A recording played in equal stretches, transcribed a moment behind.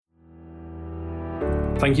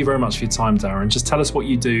Thank you very much for your time, Darren. Just tell us what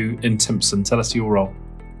you do in Timpson. Tell us your role.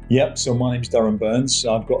 Yeah, so my name's Darren Burns.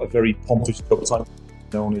 I've got a very pompous job title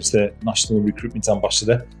known as the National Recruitment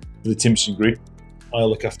Ambassador for the Timpson Group. I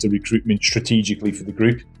look after recruitment strategically for the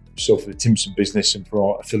group, so for the Timpson business and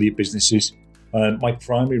for our affiliate businesses. My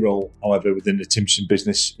primary role, however, within the Timpson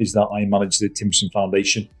business is that I manage the Timpson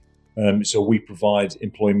Foundation. So we provide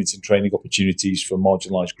employment and training opportunities for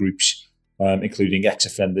marginalised groups, including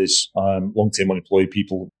ex-offenders, long-term unemployed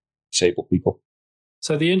people, disabled people.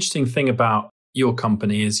 So the interesting thing about your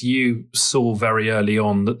company is you saw very early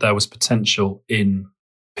on that there was potential in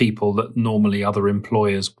people that normally other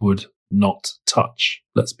employers would not touch,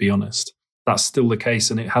 let's be honest. That's still the case,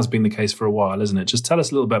 and it has been the case for a while, isn't it? Just tell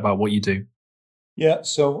us a little bit about what you do. Yeah,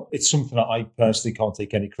 so it's something that I personally can't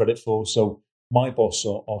take any credit for. So my boss,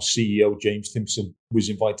 our CEO, James Timpson, was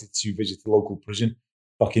invited to visit the local prison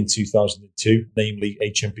back in 2002, namely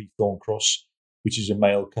HMP Thorncross, which is a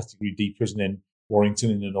male Category D prison in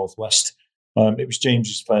Warrington in the northwest. It was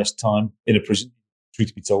James's first time in a prison. Truth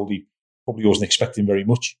to be told, he probably wasn't expecting very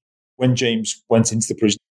much. When James went into the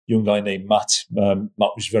prison, a young guy named Matt.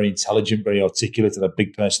 Matt was very intelligent, very articulate, and a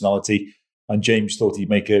big personality. And James thought he'd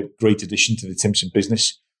make a great addition to the Timpson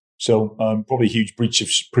business. So probably a huge breach of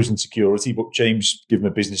prison security, but James gave him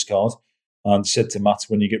a business card and said to Matt,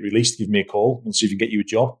 when you get released, give me a call and see if we can get you a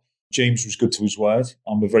job. James was good to his word,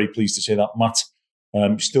 and we're very pleased to say that Matt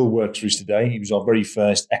still works for us today. He was our very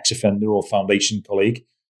first ex-offender or foundation colleague.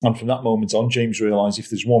 And from that moment on, James realised if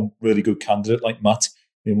there's one really good candidate like Matt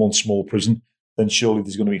in one small prison, then surely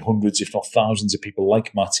there's going to be hundreds, if not thousands of people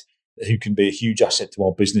like Matt who can be a huge asset to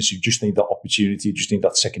our business, who just need that opportunity, just need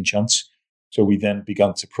that second chance. So we then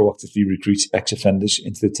began to proactively recruit ex-offenders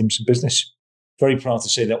into the Timpson business. Very proud to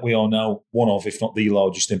say that we are now one of, if not the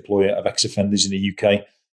largest employer of ex-offenders in the UK.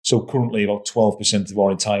 So currently about 12% of our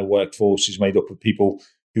entire workforce is made up of people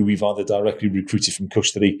who we've either directly recruited from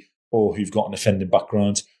custody or who've got an offending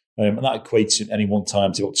background. And that equates at any one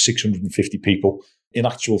time to about 650 people. In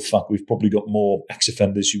actual fact, we've probably got more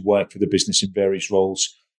ex-offenders who work for the business in various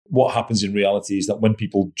roles. What happens in reality is that when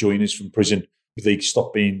people join us from prison, they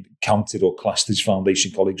stop being counted or classed as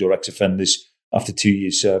foundation colleagues or ex-offenders after 2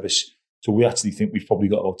 years service. So we actually think we've probably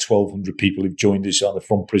got about 1,200 people who've joined us either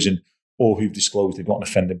from prison or who've disclosed they've got an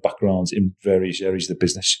offending background in various areas of the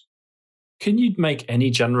business. Can you make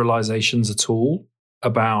any generalizations at all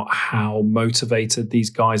about how motivated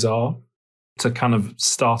these guys are to kind of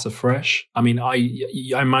start afresh? I mean, I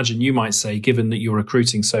imagine you might say, given that you're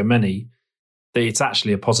recruiting so many, that it's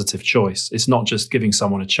actually a positive choice. It's not just giving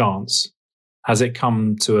someone a chance. Has it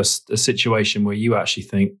come to a situation where you actually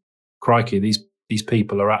think, crikey, these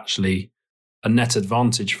people are actually a net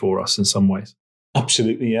advantage for us in some ways?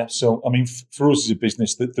 Absolutely, yeah. So, I mean, for us as a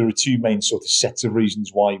business, there are two main sort of sets of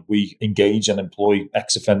reasons why we engage and employ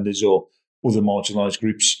ex-offenders or other marginalised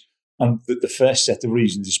groups. And the first set of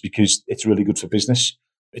reasons is because it's really good for business.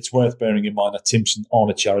 It's worth bearing in mind that Timpson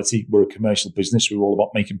aren't a charity. We're a commercial business. We're all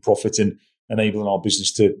about making profit and enabling our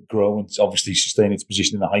business to grow and obviously sustain its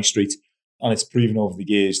position in the high street. And it's proven over the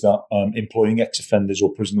years that employing ex-offenders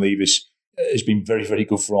or prison leavers has been very, very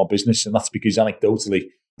good for our business. And that's because anecdotally,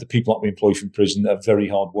 the people that we employ from prison are very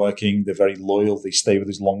hardworking, they're very loyal, they stay with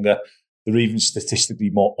us longer. They're even statistically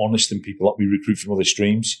more honest than people that we recruit from other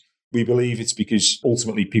streams. We believe it's because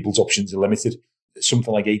ultimately people's options are limited.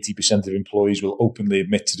 Something like 80% of employees will openly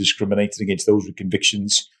admit to discriminating against those with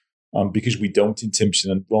convictions. Because we don't in Timpson,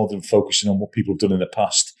 and rather than focusing on what people have done in the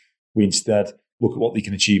past, we instead look at what they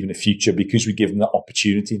can achieve in the future. Because we give them that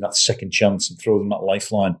opportunity and that second chance and throw them that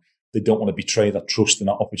lifeline, they don't want to betray that trust and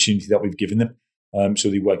that opportunity that we've given them. So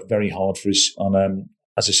they work very hard for us. And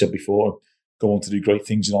as I said before, go on to do great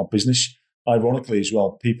things in our business. Ironically as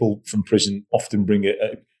well, people from prison often bring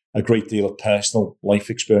a great deal of personal life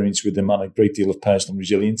experience with them and a great deal of personal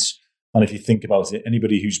resilience. And if you think about it,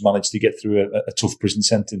 anybody who's managed to get through a tough prison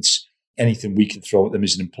sentence, anything we can throw at them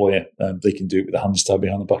as an employer, they can do it with their hands tied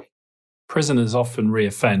behind the back. Prisoners often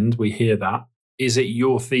reoffend. We hear that. Is it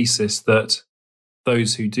your thesis that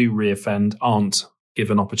those who do reoffend aren't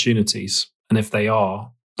given opportunities? And if they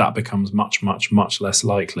are, that becomes much, much, much less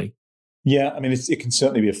likely. Yeah, I mean, it can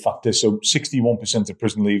certainly be a factor. So 61% of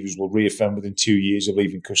prison leavers will reoffend within 2 years of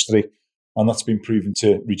leaving custody. And that's been proven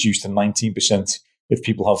to reduce to 19% if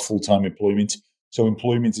people have full-time employment. So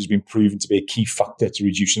employment has been proven to be a key factor to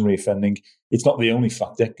reducing reoffending. It's not the only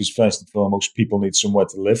factor, because first and foremost, people need somewhere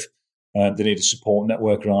to live. They need a support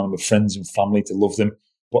network around them with friends and family to love them.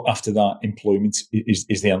 But after that, employment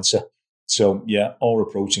is the answer. So, yeah, our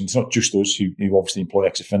approach, and it's not just us who obviously employ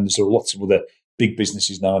ex-offenders. There are lots of other big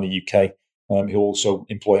businesses now in the UK who also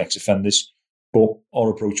employ ex-offenders. But our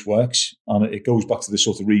approach works, and it goes back to the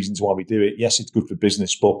sort of reasons why we do it. Yes, it's good for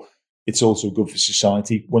business, but it's also good for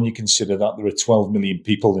society. When you consider that there are 12 million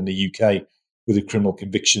people in the UK with a criminal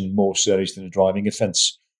conviction more serious than a driving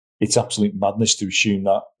offence, it's absolute madness to assume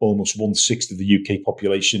that almost 1/6 of the UK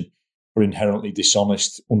population are inherently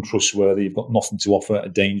dishonest, untrustworthy, have got nothing to offer, are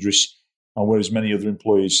dangerous. And whereas many other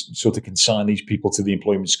employers sort of consign these people to the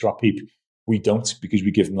employment scrap heap, we don't, because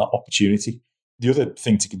we give them that opportunity. The other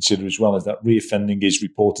thing to consider as well is that reoffending is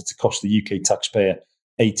reported to cost the UK taxpayer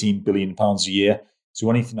 £18 billion a year. So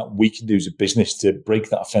anything that we can do as a business to break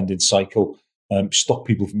that offending cycle, stop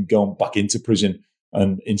people from going back into prison,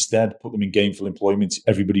 and instead put them in gainful employment,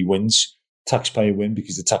 everybody wins. Taxpayer win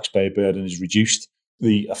because the taxpayer burden is reduced.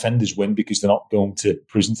 The offenders win because they're not going to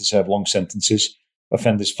prison to serve long sentences.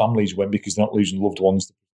 Offenders' families win because they're not losing loved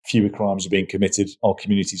ones. Fewer crimes are being committed, our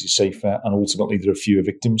communities are safer, and ultimately there are fewer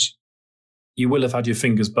victims. You will have had your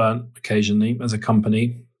fingers burnt occasionally as a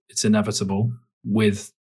company. It's inevitable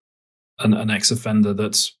with an ex-offender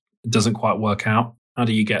that doesn't quite work out. How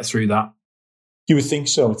do you get through that? You would think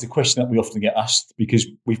so. It's a question that we often get asked because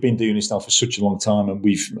we've been doing this now for such a long time, and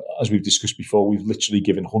as we've discussed before, we've literally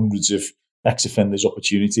given hundreds of ex-offenders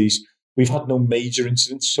opportunities. We've had no major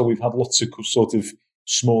incidents, so we've had lots of sort of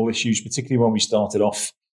small issues, particularly when we started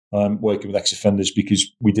off working with ex-offenders, because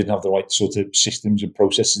we didn't have the right sort of systems and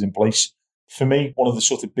processes in place. For me, one of the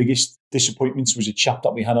sort of biggest disappointments was a chap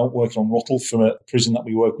that we had out working on Rottle from a prison that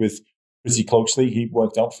we work with pretty closely. He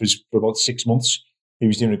worked out for about 6 months. He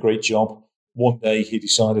was doing a great job. One day he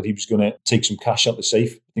decided he was going to take some cash out the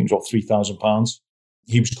safe. I think it was about £3,000.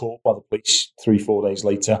 He was caught by the police 3-4 days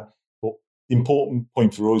later. But the important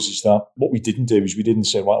point for us is that what we didn't do is we didn't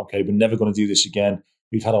say, right, okay, we're never going to do this again.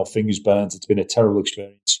 We've had our fingers burnt. It's been a terrible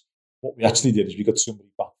experience. What we actually did is we got somebody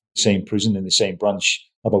back in the same prison in the same branch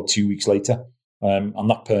about 2 weeks later. And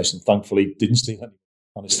that person, thankfully, didn't steal anything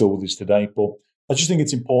and is still with us today. But I just think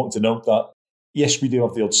it's important to note that, yes, we do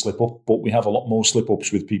have the odd slip-up, but we have a lot more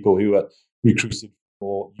slip-ups with people who are recruited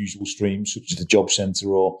for usual streams, such as the job centre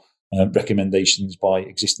or recommendations by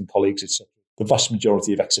existing colleagues, etc. The vast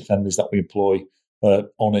majority of ex-offenders that we employ are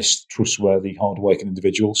honest, trustworthy, hard-working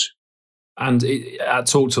individuals. And at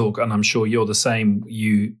TalkTalk, and I'm sure you're the same,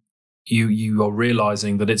 you are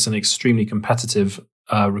realising that it's an extremely competitive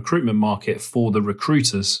recruitment market for the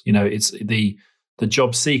recruiters. You know, it's the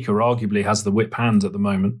job seeker arguably has the whip hand at the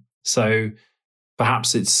moment. So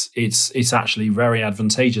perhaps it's actually very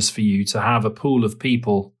advantageous for you to have a pool of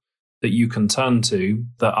people that you can turn to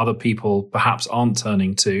that other people perhaps aren't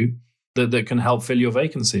turning to that can help fill your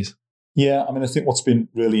vacancies. Yeah, I mean, I think what's been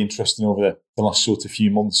really interesting over the last sort of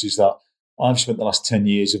few months is that I've spent the last 10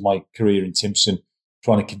 years of my career in Timpson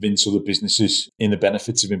trying to convince other businesses in the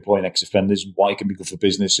benefits of employing ex-offenders and why it can be good for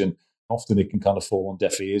business, and often it can kind of fall on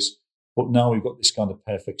deaf ears. But now we've got this kind of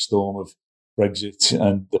perfect storm of Brexit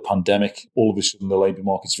and the pandemic. All of a sudden, the labour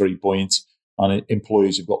market's very buoyant and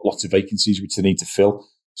employers have got lots of vacancies which they need to fill.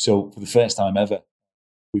 So for the first time ever,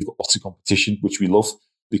 we've got lots of competition, which we love,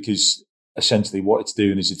 because essentially what it's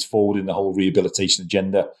doing is it's forwarding the whole rehabilitation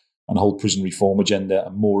agenda and the whole prison reform agenda,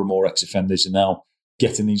 and more ex-offenders are now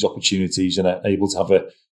getting these opportunities and are able to have a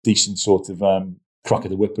decent sort of crack of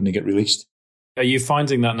the whip when they get released. Are you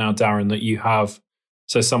finding that now, Darren, that you have,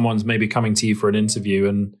 so someone's maybe coming to you for an interview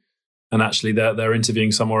and actually they're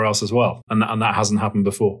interviewing somewhere else as well, and that hasn't happened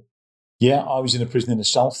before? Yeah, I was in a prison in the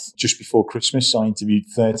south just before Christmas. I interviewed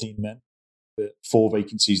 13 men, the 4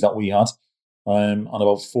 vacancies that we had, and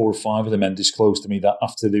about 4 or 5 of the men disclosed to me that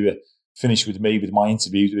after they were finished with me with my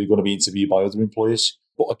interview, they were going to be interviewed by other employers.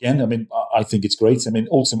 But again, I mean, I think it's great. I mean,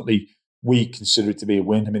 ultimately, we consider it to be a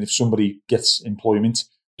win. I mean, if somebody gets employment,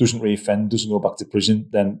 doesn't reoffend, doesn't go back to prison,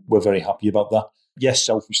 then we're very happy about that. Yes,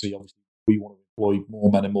 selfishly, obviously, we want to employ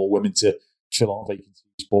more men and more women to fill our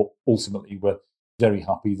vacancies, but ultimately, we're very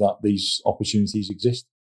happy that these opportunities exist.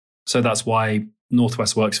 So that's why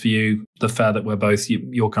Northwest works for you. The fair that we're both,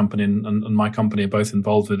 your company and my company are both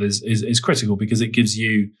involved with is critical, because it gives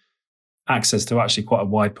you access to actually quite a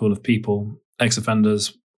wide pool of people,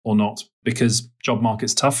 ex-offenders or not, because job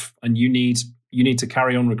market's tough and you need to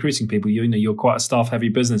carry on recruiting people. You know, you're quite a staff-heavy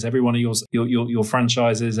business. Every one of your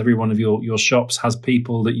franchises, every one of your shops has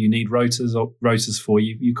people that you need rotors for.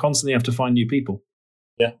 You constantly have to find new people.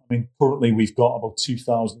 Yeah, I mean, currently we've got about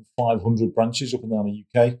 2,500 branches up and down the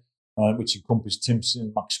UK, which encompass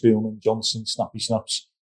Timpson, Max Spielman, Johnson, Snappy Snaps,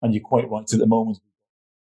 and you're quite right, at the moment,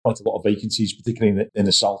 quite a lot of vacancies, particularly in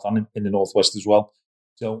the south and in the northwest as well.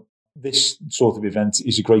 So this sort of event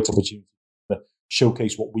is a great opportunity to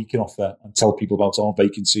showcase what we can offer and tell people about our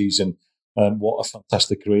vacancies and what a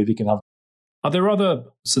fantastic career they can have. Are there other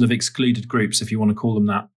sort of excluded groups, if you want to call them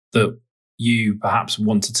that you perhaps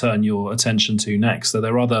want to turn your attention to next? Are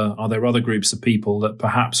there other groups of people that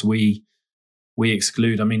perhaps we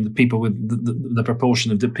exclude? I mean, the people with the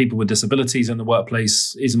proportion of people with disabilities in the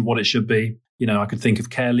workplace isn't what it should be. I could think of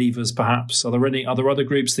care leavers, perhaps. Are there any other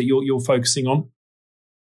groups that you're focusing on?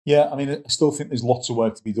 Yeah, I mean, I still think there's lots of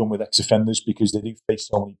work to be done with ex-offenders because they do face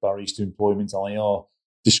so many barriers to employment and they are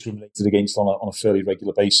discriminated against on a fairly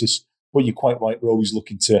regular basis. But you're quite right, we're always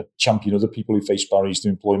looking to champion other people who face barriers to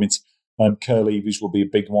employment. Care leavers will be a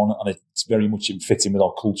big one, and it's very much in fitting with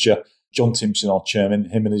our culture. John Timpson, our chairman,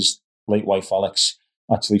 him and his late wife Alex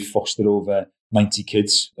actually fostered over 90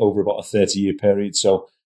 kids over about a 30-year period. So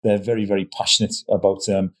they're very, very passionate about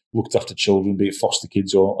looked after children, be it foster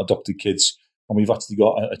kids or adopted kids. And we've actually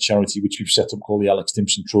got a charity which we've set up called the Alex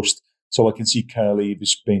Timpson Trust. So I can see care leave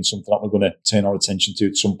as being something that we're going to turn our attention to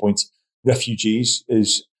at some point. Refugees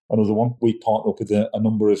is another one. We partner up with a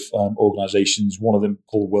number of organisations, one of them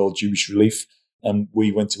called World Jewish Relief. And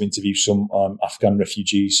we went to interview some Afghan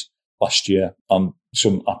refugees last year, and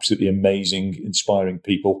some absolutely amazing, inspiring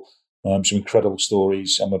people, some incredible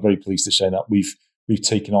stories. And we're very pleased to say that we've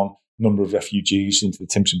taken on a number of refugees into the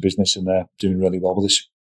Timpson business, and they're doing really well with us.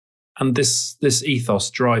 And this ethos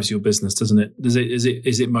drives your business, doesn't it?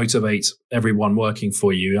 Is it motivate everyone working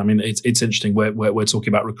for you? I mean, it's interesting. We're talking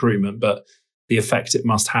about recruitment, but the effect it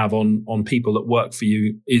must have on people that work for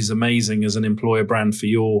you is amazing as an employer brand for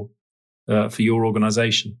your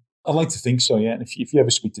organisation. I'd like to think so, yeah. And if you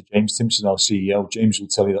ever speak to James Timpson, our CEO, James will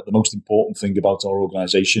tell you that the most important thing about our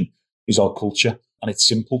organisation is our culture, and it's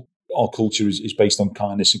simple. Our culture is based on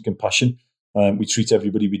kindness and compassion. We treat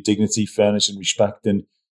everybody with dignity, fairness, and respect, and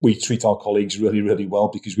we treat our colleagues really, really well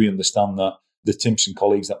because we understand that the Timpson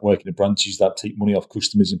colleagues that work in the branches that take money off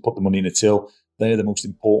customers and put the money in a till, they're the most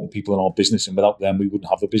important people in our business, and without them, we wouldn't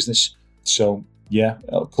have a business. So, yeah,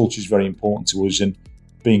 our culture is very important to us, and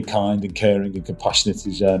being kind and caring and compassionate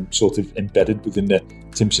is sort of embedded within the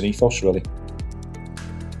Timpson ethos, really.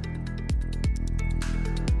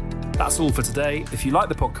 That's all for today. If you like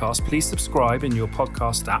the podcast, please subscribe in your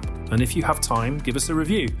podcast app, and if you have time, give us a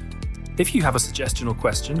review. If you have a suggestion or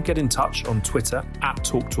question, get in touch on Twitter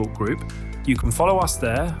 @TalkTalk Group. You can follow us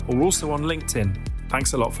there or also on LinkedIn.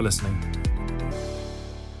 Thanks a lot for listening.